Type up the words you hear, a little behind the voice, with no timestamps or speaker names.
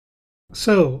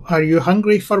So, are you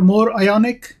hungry for more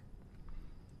Ionic?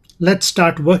 Let's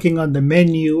start working on the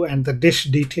menu and the dish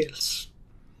details.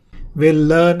 We'll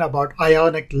learn about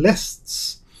Ionic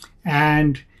lists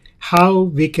and how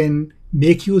we can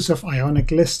make use of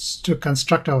Ionic lists to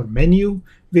construct our menu.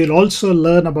 We'll also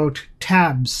learn about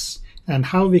tabs and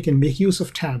how we can make use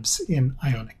of tabs in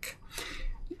Ionic.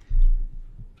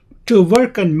 To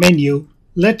work on menu,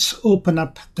 let's open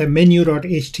up the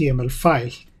menu.html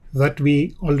file that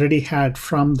we already had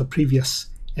from the previous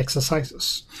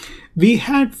exercises. We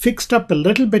had fixed up a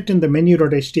little bit in the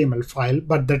menu.html file,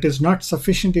 but that is not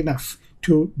sufficient enough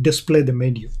to display the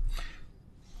menu.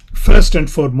 First and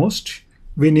foremost,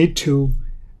 we need to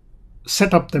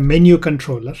set up the menu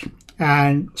controller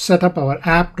and set up our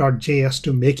app.js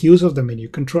to make use of the menu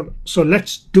controller. So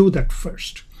let's do that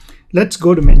first. Let's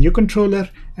go to menu controller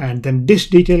and then dish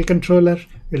detail controller.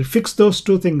 We'll fix those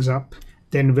two things up.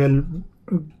 Then we'll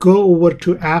go over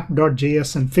to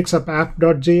app.js and fix up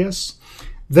app.js.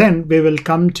 Then we will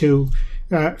come to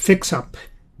fix up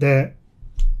the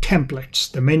templates,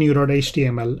 the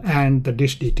menu.html and the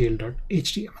dish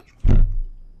detail.html.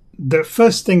 The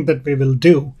first thing that we will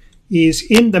do is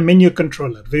in the menu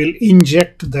controller, we'll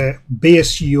inject the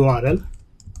base URL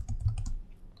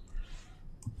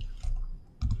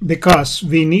because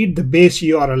we need the base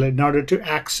URL in order to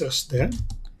access the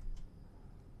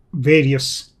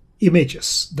various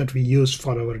images that we use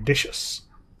for our dishes.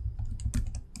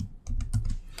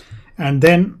 And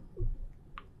then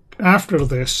after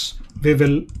this, we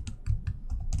will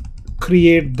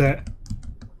create the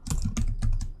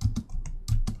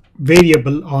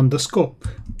variable on the scope.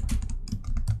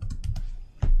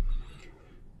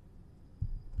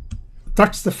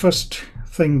 That's the first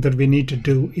thing that we need to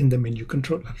do in the menu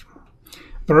controller.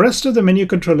 The rest of the menu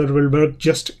controller will work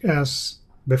just as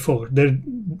before.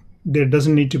 There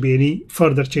doesn't need to be any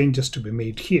further changes to be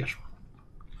made here.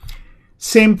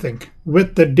 Same thing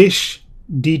with the dish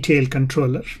detail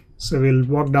controller. So we'll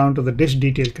walk down to the dish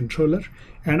detail controller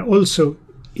and also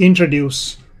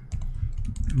introduce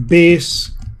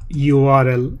base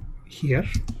URL here.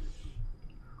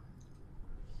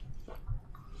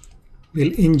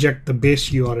 We'll inject the base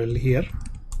URL here.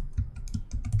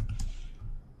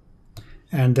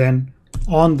 And then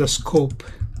on the scope,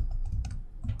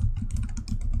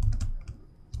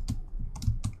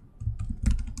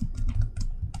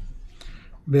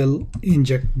 we'll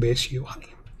inject base URL.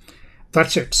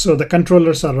 That's it. So the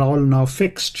controllers are all now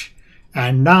fixed.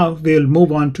 And now we'll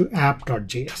move on to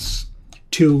app.js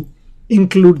to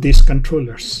include these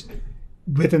controllers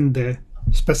within the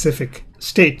specific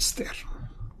states there.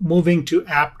 Moving to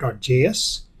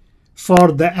app.js.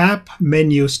 For the app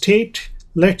menu state,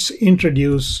 let's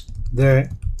introduce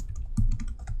the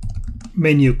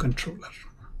menu controller.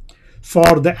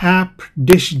 For the app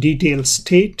dish detail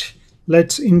state,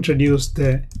 let's introduce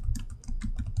the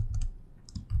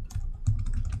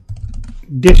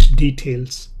dish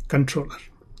details controller.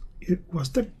 Was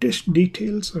that dish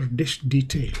details or dish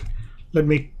detail? Let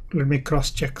me cross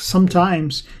check.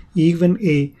 Sometimes even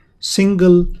a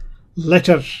single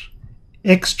letter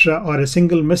extra or a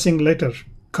single missing letter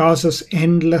causes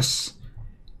endless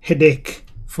headache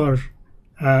for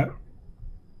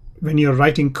when you're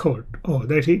writing code. Oh,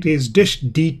 that it is dish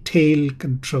detail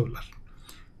controller.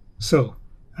 So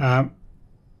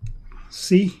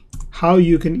see how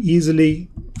you can easily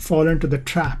fall into the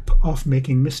trap of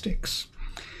making mistakes.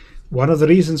 One of the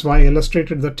reasons why I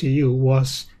illustrated that to you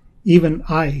was even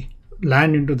I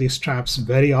land into these traps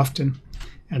very often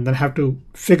and then have to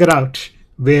figure out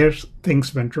where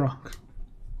things went wrong.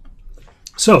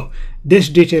 So dish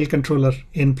detail controller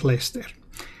in place there.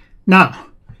 Now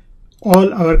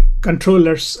all our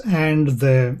controllers and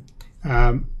the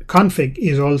config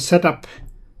is all set up.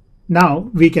 Now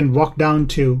we can walk down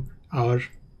to our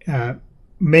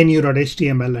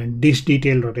menu.html and dish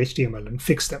detail.html and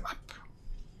fix them up.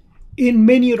 In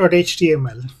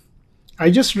menu.html, I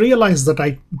just realized that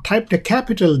I typed a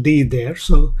capital D there,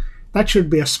 so that should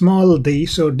be a small d,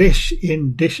 so dish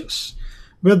in dishes.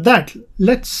 With that,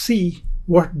 let's see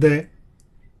what the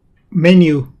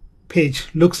menu page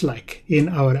looks like in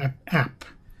our app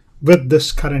with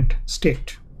this current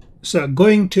state. So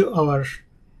going to our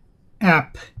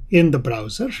app in the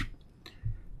browser,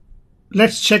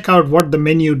 let's check out what the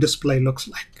menu display looks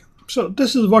like. So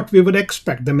this is what we would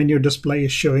expect. The menu display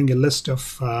is showing a list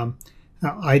of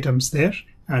items there.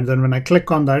 And then when I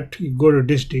click on that, you go to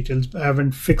dish details. I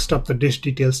haven't fixed up the dish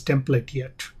details template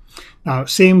yet. Now,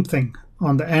 same thing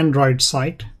on the Android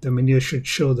site, the menu should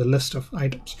show the list of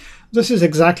items. This is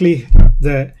exactly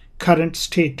the current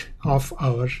state of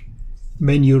our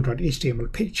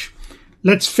menu.html page.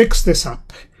 Let's fix this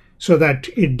up. so that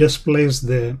it displays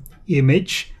the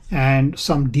image and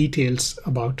some details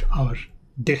about our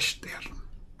dish there.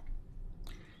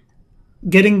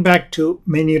 Getting back to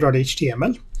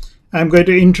menu.html, I'm going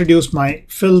to introduce my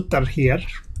filter here.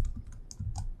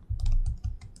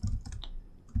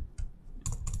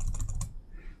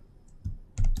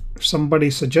 Somebody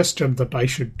suggested that I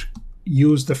should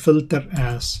use the filter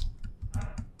as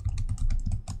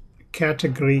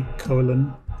category :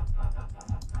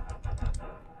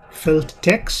 filled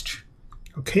text.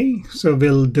 Okay, so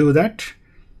we'll do that.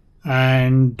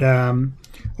 And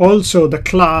also the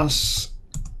class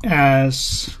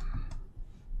as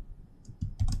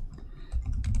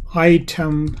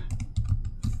item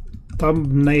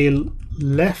thumbnail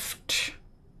left.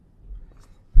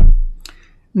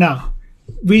 Now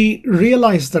we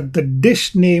realize that the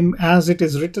dish name as it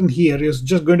is written here is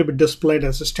just going to be displayed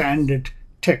as a standard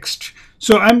text.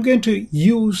 So I'm going to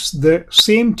use the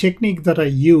same technique that I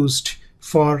used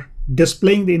for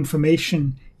displaying the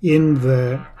information in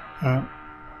the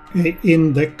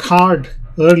card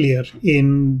earlier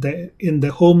in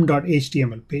the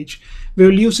home.html page. We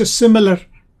will use a similar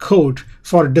code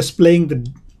for displaying the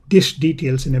dish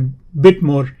details in a bit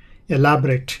more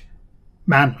elaborate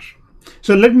manner.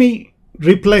 So let me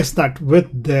replace that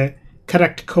with the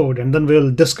correct code, and then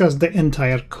we'll discuss the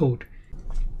entire code.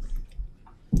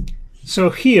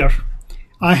 So here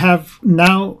I have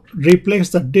now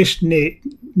replaced the dish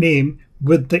name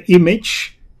with the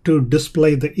image to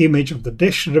display the image of the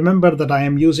dish. Remember that I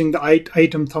am using the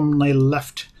item thumbnail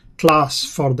left class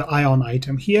for the ion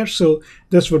item here. So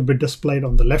this would be displayed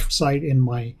on the left side in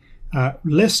my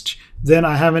list. Then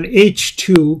I have an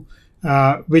h2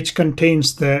 which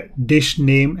contains the dish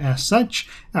name as such.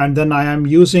 And then I am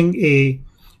using a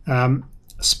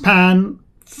span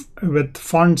with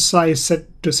font size set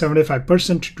to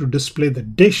 75% to display the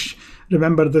dish.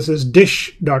 Remember, this is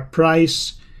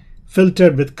dish.price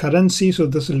filtered with currency, so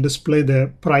this will display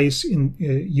the price in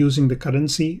using the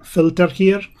currency filter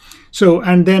here. So,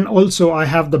 and then also I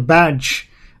have the badge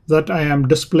that I am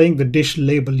displaying the dish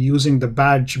label using the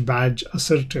badge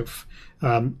assertive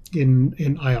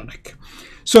in Ionic.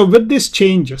 So with these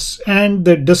changes, and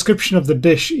the description of the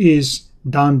dish is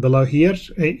down below here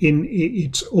in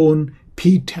its own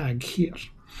p tag here.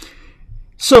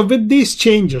 So with these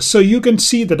changes, so you can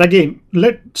see that again,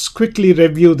 let's quickly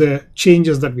review the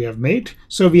changes that we have made.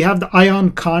 So we have the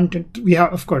ion content. We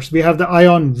have, of course, we have the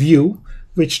ion view,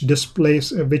 which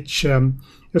displays,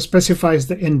 specifies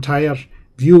the entire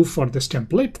view for this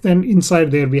template. Then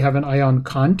inside there, we have an ion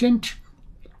content,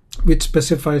 which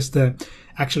specifies the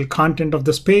actual content of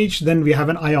this page. Then we have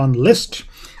an ion list.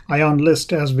 Ion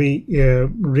list, as we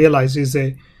realize, is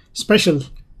a special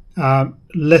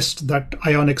list that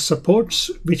Ionic supports,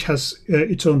 which has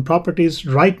its own properties.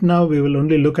 Right now we will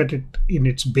only look at it in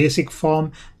its basic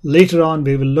form. Later on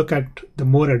we will look at the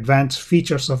more advanced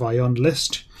features of ion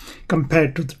list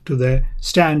compared to the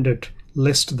standard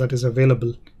list that is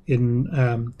available in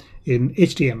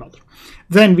HTML.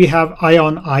 Then we have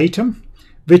ion item,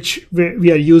 which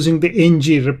we are using the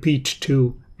ng repeat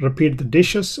to repeat the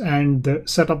dishes and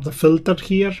set up the filter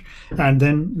here. And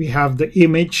then we have the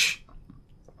image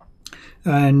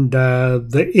and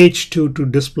the h2 to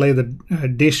display the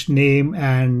dish name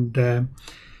and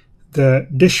the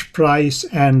dish price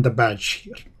and the badge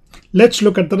here. Let's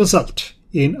look at the result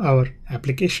in our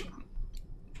application.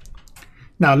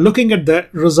 Now, looking at the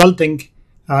resulting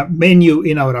menu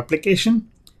in our application,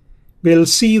 we'll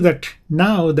see that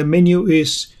now the menu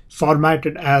is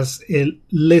formatted as a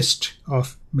list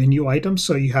of menu items.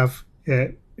 So you have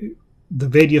the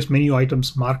various menu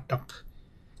items marked up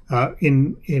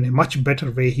in a much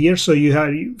better way here. So you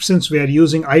have, since we are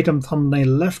using item thumbnail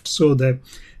left, so the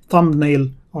thumbnail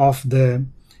of the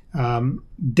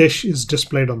dish is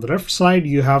displayed on the left side.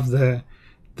 You have the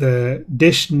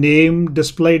dish name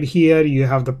displayed here. You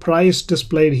have the price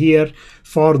displayed here.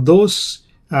 For those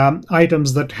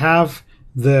items that have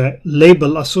the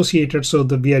label associated, so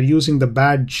that we are using the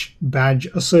badge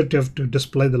assertive to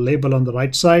display the label on the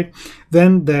right side.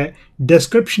 Then the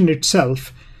description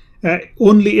itself,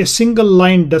 only a single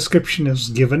line description is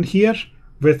given here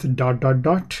with ...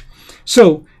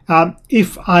 So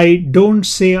if I don't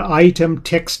say item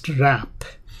text wrap,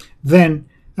 then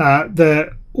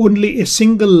only a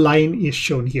single line is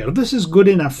shown here. This is good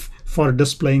enough for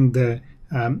displaying the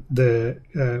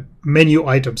menu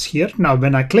items here. Now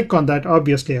when I click on that,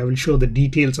 obviously I will show the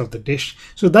details of the dish.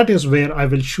 So that is where I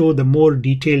will show the more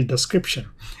detailed description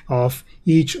of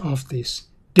each of these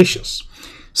dishes.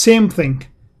 Same thing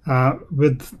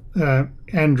with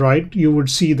Android. You would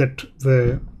see that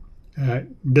the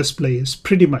display is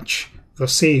pretty much the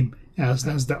same as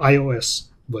the iOS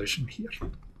version here.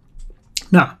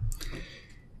 Now,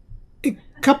 a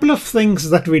couple of things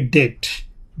that we did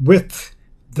with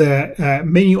the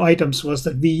menu items was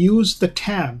that we used the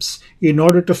tabs in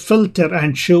order to filter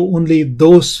and show only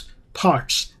those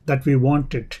parts that we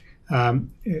wanted,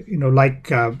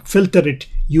 filter it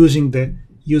using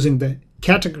the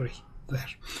category there.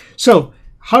 So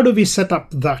how do we set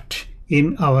up that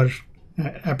in our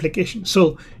application?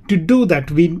 So to do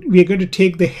that, we are going to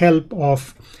take the help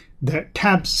of the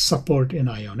tabs support in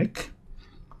Ionic.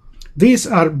 These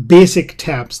are basic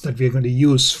tabs that we're going to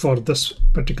use for this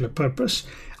particular purpose.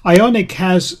 Ionic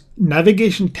has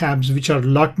navigation tabs which are a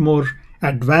lot more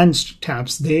advanced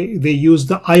tabs. They use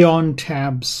the Ion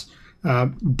tabs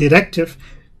directive.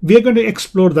 We're going to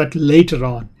explore that later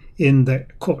on in the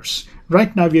course.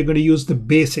 Right now we're going to use the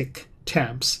basic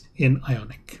tabs in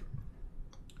Ionic.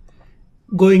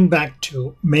 Going back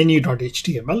to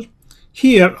menu.html,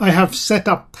 here I have set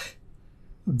up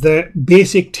the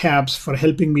basic tabs for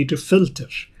helping me to filter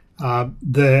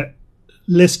the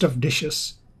list of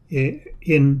dishes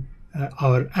in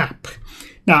our app.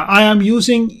 Now I am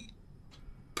using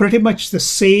pretty much the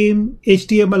same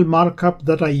HTML markup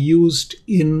that I used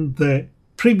in the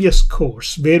previous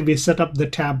course where we set up the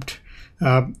tabbed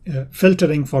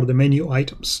filtering for the menu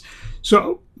items.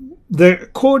 So the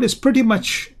code is pretty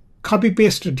much copy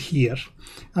pasted here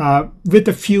with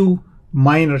a few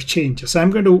minor changes. I'm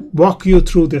going to walk you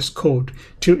through this code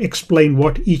to explain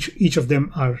what each of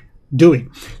them are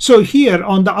doing. So here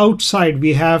on the outside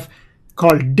we have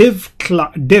called div,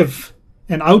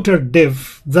 an outer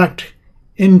div that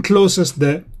encloses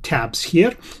the tabs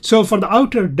here. So for the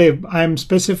outer div, I'm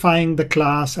specifying the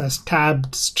class as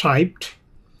tabbed striped.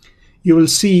 You will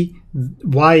see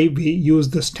why we use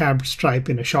this tabbed stripe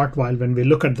in a short while when we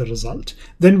look at the result.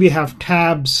 Then we have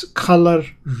tabs color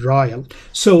royal.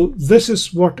 So this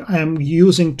is what I am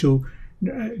using to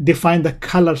define the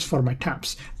colors for my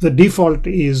tabs. The default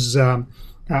is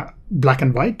black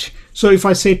and white. So if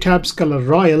I say tabs color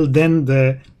royal, then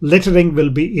the lettering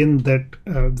will be in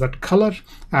that color,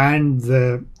 and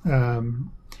the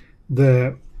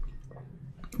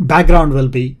background will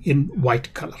be in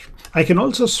white color. I can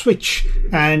also switch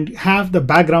and have the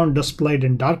background displayed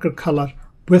in darker color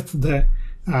with the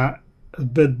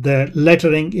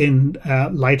lettering in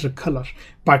lighter color.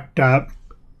 But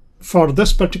for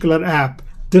this particular app,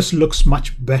 this looks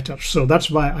much better. So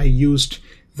that's why I used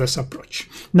this approach.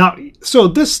 Now, so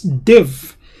this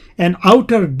div, an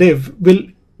outer div,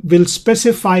 will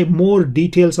specify more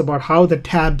details about how the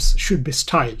tabs should be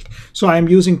styled. So I'm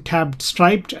using tabbed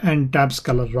striped and tabs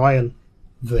color royal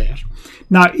there.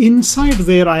 Now inside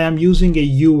there I am using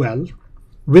a UL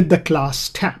with the class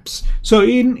tabs. So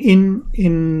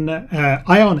in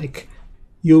Ionic,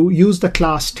 you use the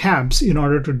class tabs in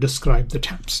order to describe the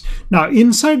tabs. Now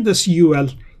inside this UL,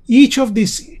 each of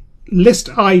these list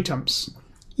items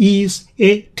is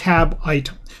a tab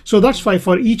item. So that's why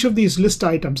for each of these list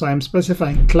items, I am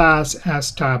specifying class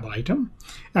as tab item.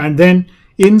 And then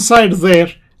inside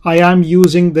there, I am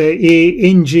using the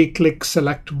ng click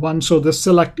select one. So the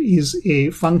select is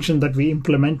a function that we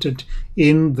implemented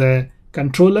in the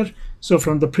controller. So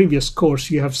from the previous course,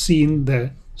 you have seen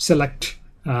the select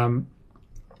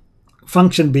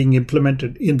function being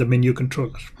implemented in the menu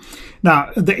controller.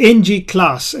 Now the ng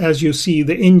class, as you see,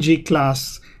 the ng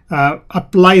class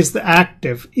applies the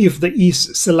active. If the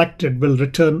is selected, will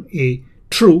return a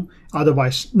true,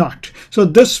 otherwise not. So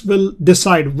this will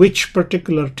decide which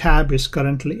particular tab is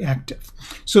currently active.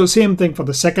 So same thing for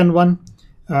the second one,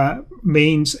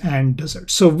 mains and dessert.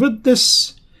 So with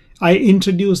this, I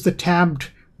introduce the tabbed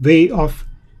way of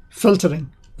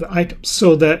filtering the items.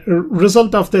 So the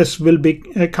result of this will be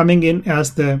coming in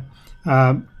as the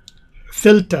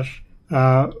filter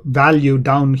value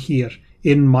down here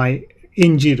in my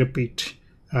ng repeat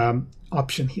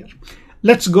option here.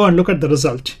 Let's go and look at the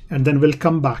result, and then we'll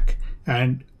come back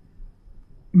and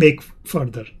make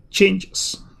further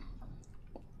changes.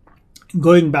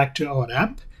 Going back to our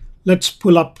app, let's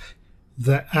pull up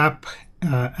the app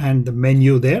and the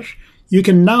menu there. You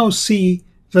can now see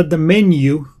that the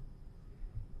menu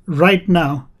right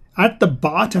now at the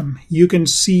bottom, you can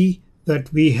see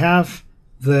that we have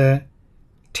the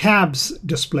tabs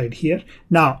displayed here.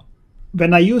 Now,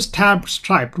 when I use tab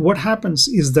striped, what happens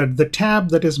is that the tab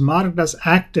that is marked as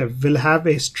active will have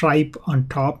a stripe on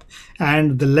top,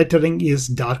 and the lettering is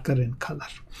darker in color.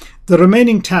 The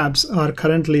remaining tabs are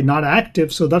currently not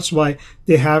active, so that's why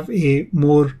they have a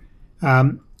more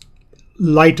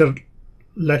lighter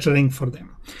lettering for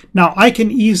them. Now I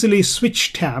can easily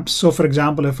switch tabs. So for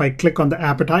example, if I click on the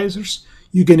appetizers,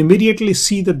 you can immediately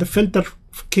see that the filter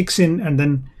kicks in and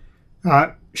then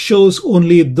shows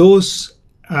only those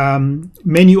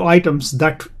menu items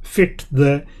that fit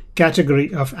the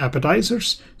category of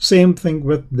appetizers. Same thing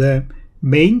with the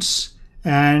mains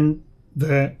and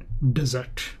the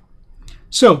dessert.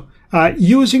 So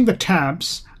using the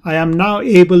tabs, I am now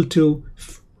able to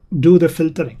do the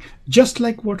filtering, just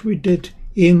like what we did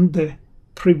in the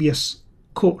previous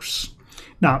course.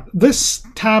 Now, this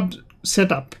tab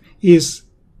setup is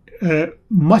a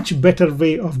much better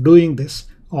way of doing this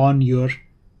on your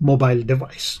mobile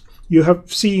device. You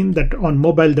have seen that on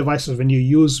mobile devices, when you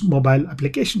use mobile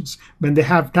applications, when they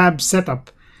have tabs set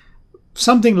up,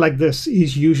 something like this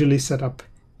is usually set up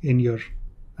in your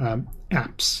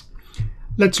apps.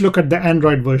 Let's look at the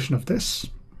Android version of this.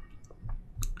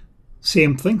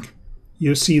 Same thing.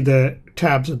 You see the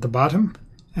tabs at the bottom,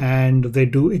 and they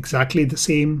do exactly the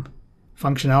same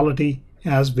functionality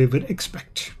as we would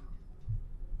expect.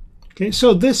 Okay,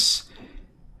 so this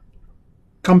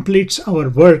completes our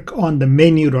work on the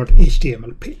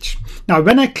menu.html page. Now,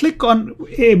 when I click on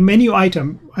a menu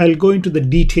item, I'll go into the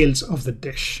details of the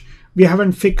dish. We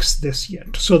haven't fixed this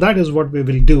yet, so that is what we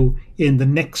will do in the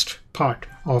next part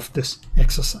of this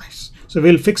exercise. So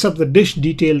we'll fix up the dish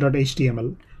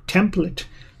detail.html template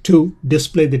to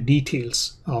display the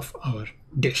details of our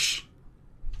dish.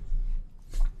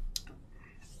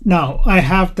 Now I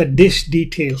have the dish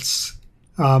details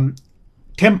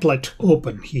template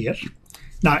open here.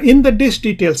 Now in the dish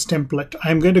details template,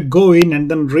 I'm going to go in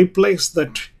and then replace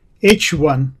that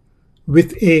H1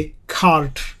 with a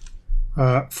card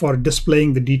for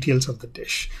displaying the details of the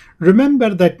dish.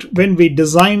 Remember that when we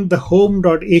designed the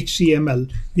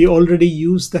home.html, we already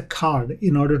used the card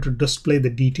in order to display the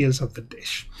details of the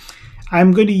dish.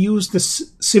 I'm going to use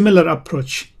this similar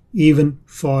approach even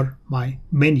for my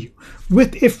menu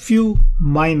with a few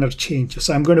minor changes.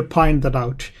 I'm going to point that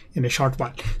out in a short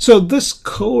while. So this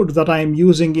code that I'm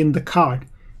using in the card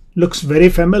looks very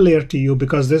familiar to you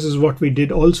because this is what we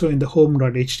did also in the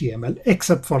home.html,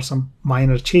 except for some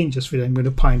minor changes which I'm going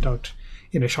to point out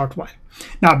in a short while.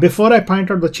 Now, before I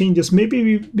point out the changes,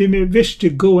 maybe we may wish to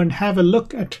go and have a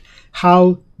look at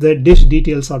how the dish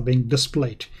details are being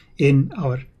displayed in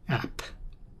our app.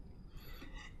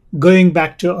 Going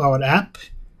back to our app,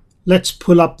 let's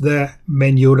pull up the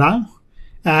menu now,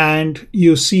 and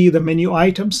you see the menu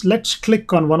items. Let's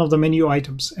click on one of the menu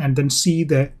items and then see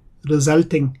the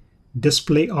resulting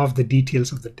display of the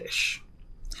details of the dish.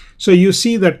 So you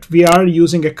see that we are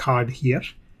using a card here,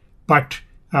 but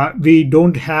we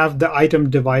don't have the item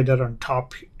divider on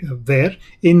top there.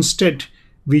 Instead,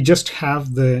 we just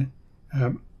have the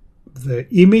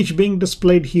image being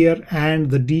displayed here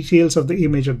and the details of the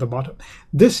image at the bottom.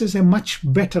 This is a much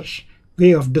better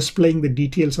way of displaying the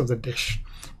details of the dish.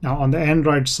 Now on the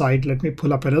Android side, let me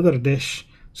pull up another dish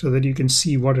so that you can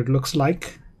see what it looks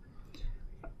like.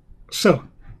 So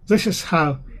this is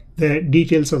how the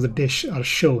details of the dish are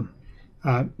shown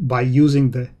by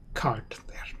using the card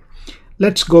there.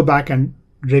 Let's go back and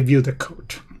review the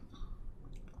code.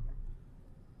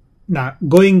 Now,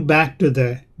 going back to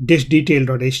the dish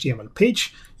detail.html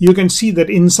page, you can see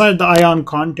that inside the ion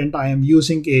content, I am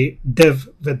using a div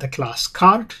with the class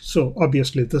card. So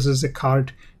obviously this is a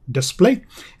card display.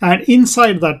 And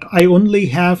inside that, I only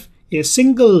have a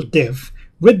single div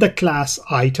with the class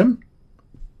item.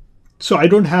 So I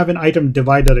don't have an item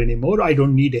divider anymore. I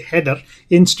don't need a header.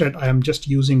 Instead, I am just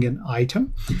using an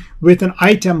item with an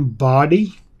item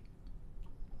body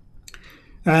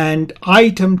and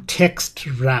item text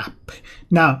wrap.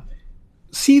 Now,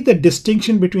 see the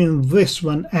distinction between this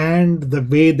one and the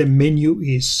way the menu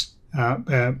is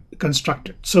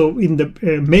constructed. So in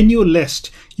the menu list,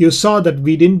 you saw that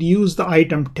we didn't use the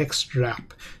item text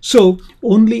wrap. So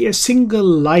only a single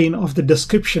line of the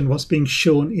description was being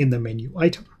shown in the menu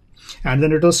item. And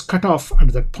then it was cut off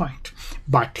at that point.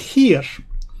 But here,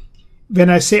 when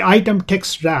I say item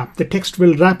text wrap, the text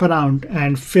will wrap around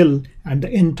and fill, and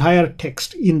the entire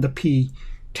text in the P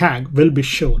tag will be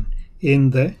shown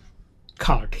in the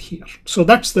card here. So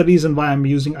that's the reason why I'm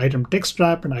using item text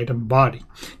wrap and item body.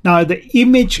 Now the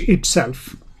image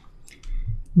itself,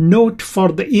 note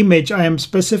for the image, I am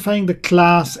specifying the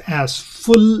class as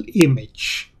full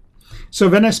image. So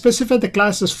when I specify the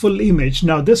class as full image,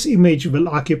 now this image will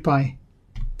occupy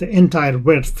the entire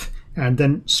width and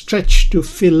then stretch to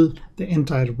fill the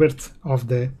entire width of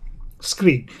the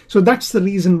screen. So that's the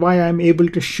reason why I'm able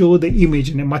to show the image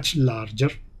in a much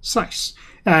larger size.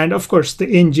 And of course the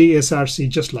NG-SRC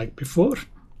just like before.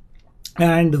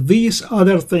 And these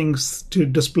other things to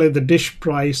display the dish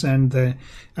price and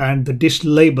the dish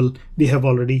label we have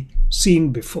already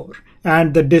seen before.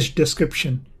 And the dish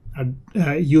description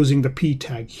using the P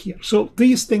tag here. So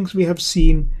these things we have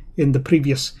seen in the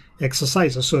previous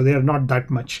exercises, so they are not that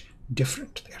much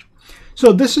different there.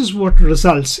 So this is what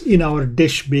results in our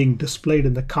dish being displayed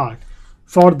in the card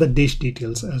for the dish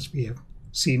details as we have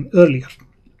seen earlier.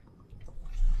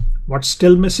 What's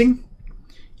still missing?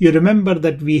 You remember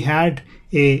that we had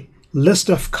a list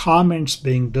of comments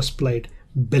being displayed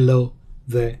below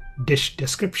the dish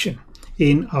description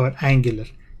in our Angular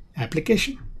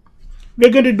application.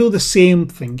 We're going to do the same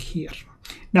thing here.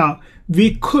 Now,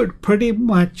 we could pretty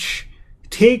much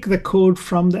take the code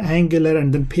from the Angular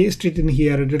and then paste it in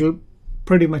here, and it'll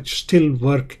pretty much still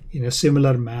work in a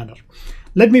similar manner.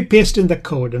 Let me paste in the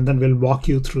code and then we'll walk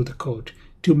you through the code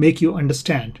to make you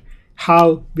understand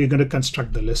how we're going to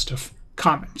construct the list of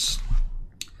comments.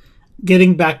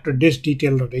 Getting back to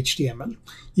dish_detail.html,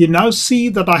 you now see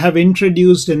that I have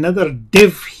introduced another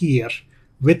div here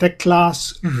with a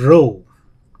class row.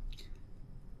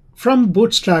 From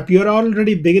Bootstrap, you're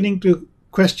already beginning to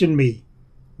question me.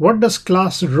 What does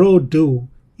class row do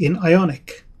in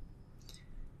Ionic?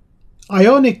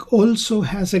 Ionic also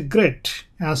has a grid,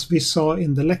 as we saw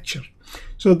in the lecture.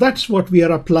 So that's what we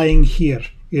are applying here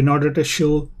in order to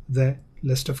show the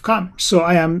list of comments. So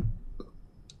I am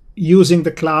using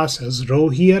the class as row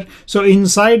here. So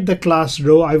inside the class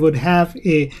row, I would have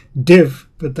a div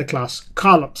with the class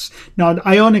columns. Now, the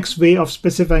Ionic's way of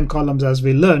specifying columns, as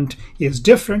we learned, is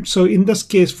different. So in this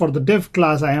case, for the div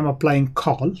class, I am applying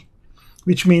col,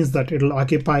 which means that it'll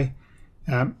occupy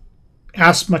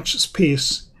as much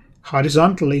space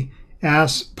horizontally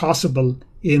as possible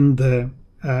in the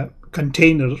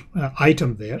container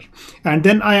item there. And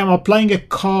then I am applying a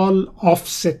call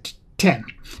offset 10.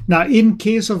 Now, in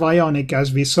case of Ionic,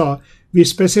 as we saw, we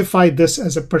specify this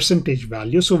as a percentage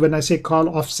value. So when I say call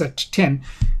offset 10,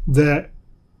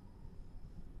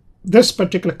 this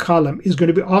particular column is going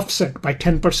to be offset by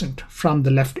 10% from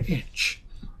the left edge.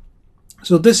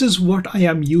 So this is what I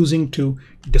am using to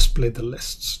display the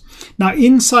lists. Now,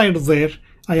 inside there,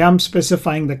 I am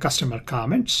specifying the customer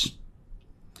comments.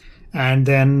 And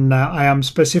then I am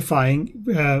specifying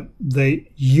the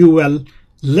UL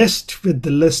list with the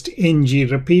list ng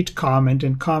repeat comment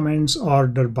and comments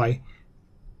order by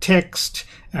text.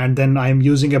 And then I'm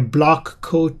using a block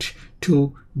quote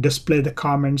to display the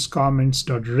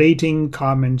comments.rating,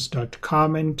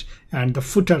 comments.comment, and the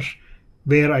footer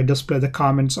where I display the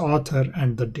comments author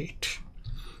and the date.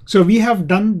 So we have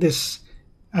done this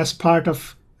as part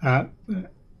of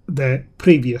the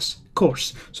previous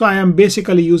course. So I am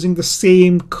basically using the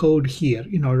same code here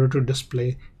in order to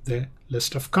display the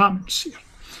list of comments here.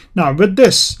 Now with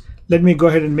this, let me go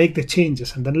ahead and make the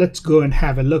changes, and then let's go and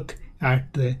have a look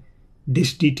at the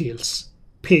dish details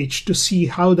page to see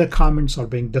how the comments are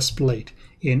being displayed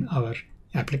in our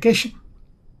application.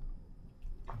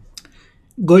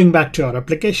 Going back to our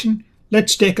application,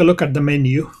 let's take a look at the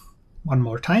menu one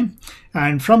more time.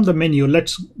 And from the menu,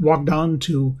 let's walk down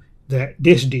to the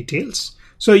dish details.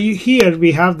 So here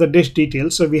we have the dish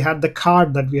details. So we had the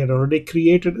card that we had already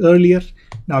created earlier.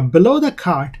 Now below the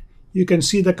card, you can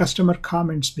see the customer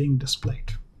comments being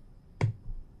displayed.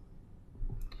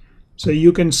 So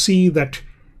you can see that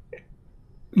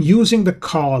using the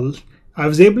call, I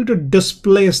was able to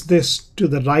displace this to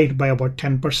the right by about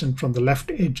 10% from the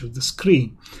left edge of the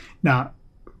screen. Now,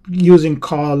 using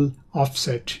call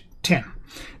offset 10.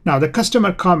 Now, the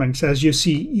customer comments, as you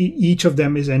see, each of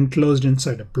them is enclosed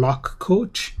inside a block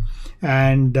quote,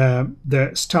 and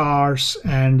the stars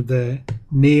and the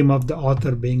name of the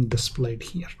author being displayed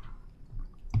here.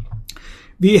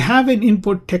 We have an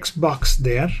input text box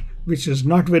there, which is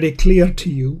not very clear to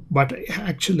you, but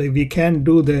actually we can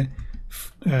do the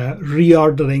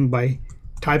reordering by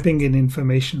typing in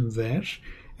information there,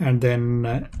 and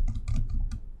then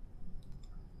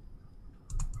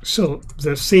so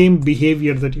the same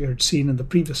behavior that you had seen in the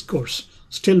previous course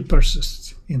still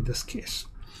persists in this case.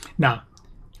 Now,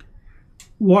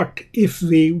 what if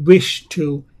we wish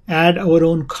to add our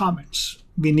own comments?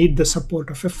 We need the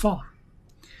support of a form.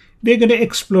 We're going to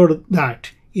explore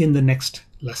that in the next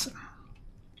lesson.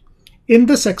 In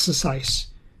this exercise,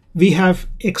 we have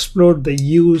explored the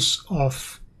use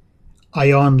of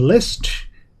ion list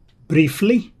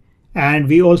briefly, and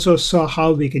we also saw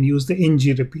how we can use the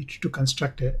ng repeat to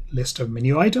construct a list of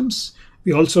menu items.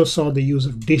 We also saw the use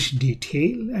of dish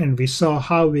detail, and we saw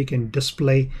how we can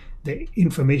display the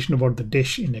information about the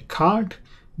dish in a card.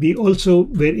 We also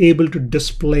were able to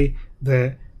display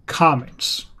the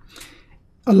comments.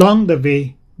 Along the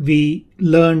way, we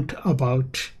learned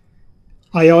about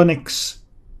Ionic's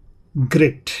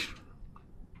grid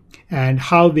and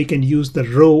how we can use the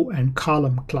row and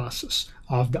column classes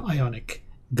of the Ionic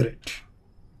grid.